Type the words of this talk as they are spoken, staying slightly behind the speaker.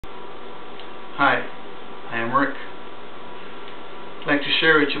Hi, I am Rick. I'd like to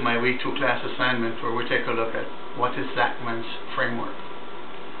share with you my week 2 class assignment where we take a look at what is Zachman's framework.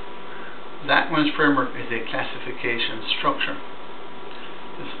 Zachman's framework is a classification structure.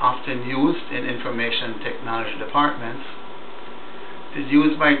 It's often used in information technology departments. It is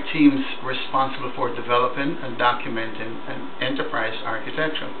used by teams responsible for developing and documenting an enterprise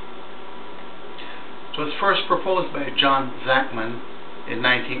architecture. It was first proposed by John Zachman in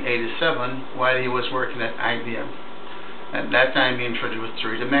 1987 while he was working at IBM. At that time he introduced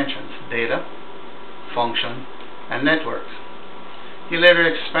 3 dimensions: data, function, and networks. He later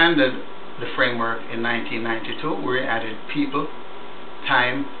expanded the framework in 1992 where he added people,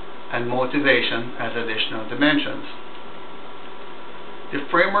 time, and motivation as additional dimensions. The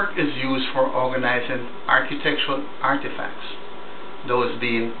framework is used for organizing architectural artifacts, those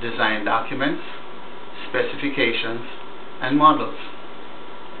being design documents, specifications, and models.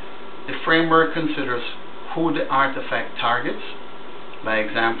 The framework considers who the artifact targets, by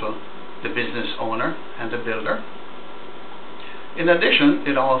example, the business owner and the builder. In addition,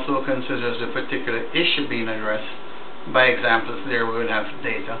 it also considers the particular issue being addressed. By examples, there we will have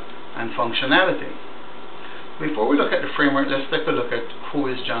data and functionality. Before we look at the framework, let's take a look at who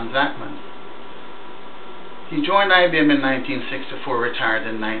is John Zachman. He joined IBM in 1964, retired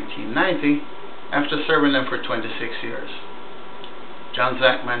in 1990 after serving them for 26 years. John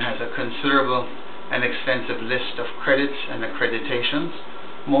Zachman has a considerable and extensive list of credits and accreditations,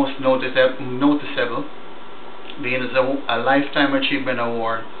 most noticeable being a Lifetime Achievement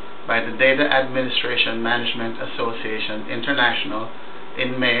Award by the Data Administration Management Association International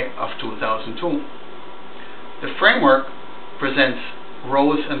in May of 2002. The framework presents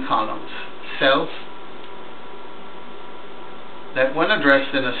rows and columns, cells, that when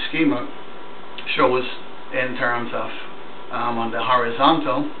addressed in a schema shows in terms of on the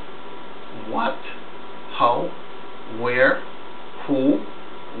horizontal what, how, where, who,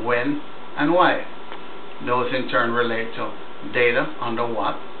 when, and why. Those in turn relate to data under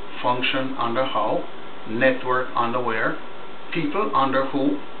what, function under how, network under where, people under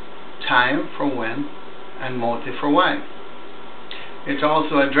who, time for when, and motive for why. It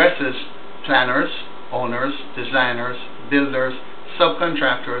also addresses planners, owners, designers, builders,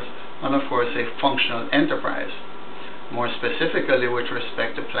 subcontractors, and of course a functional enterprise. More specifically, with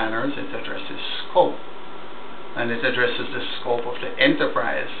respect to planners, it addresses scope, and it addresses the scope of the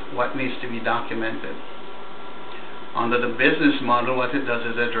enterprise, what needs to be documented. Under the business model, what it does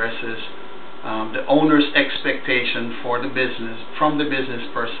is addresses the owner's expectation for the business from the business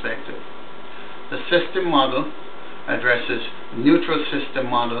perspective. The system model addresses neutral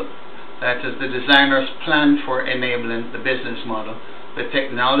system model, that is the designer's plan for enabling the business model. The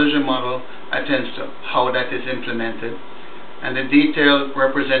technology model attends to how that is implemented, and the detailed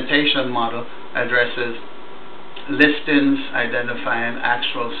representation model addresses listings, identifying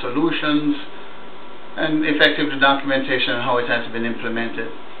actual solutions, and effective documentation on how it has been implemented,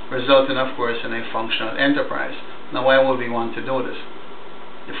 resulting of course in a functional enterprise. Now, why would we want to do this?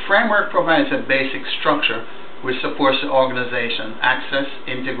 The framework provides a basic structure which supports the organization: access,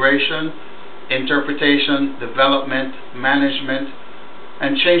 integration, interpretation, development, management,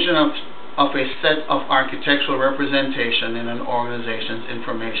 and changing of a set of architectural representation in an organization's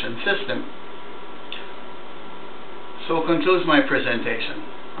information system. So concludes my presentation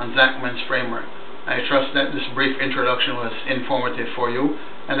on Zachman's framework. I trust that this brief introduction was informative for you,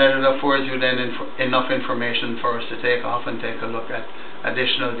 and that it affords you then enough information for us to take off and take a look at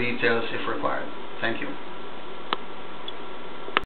additional details if required. Thank you.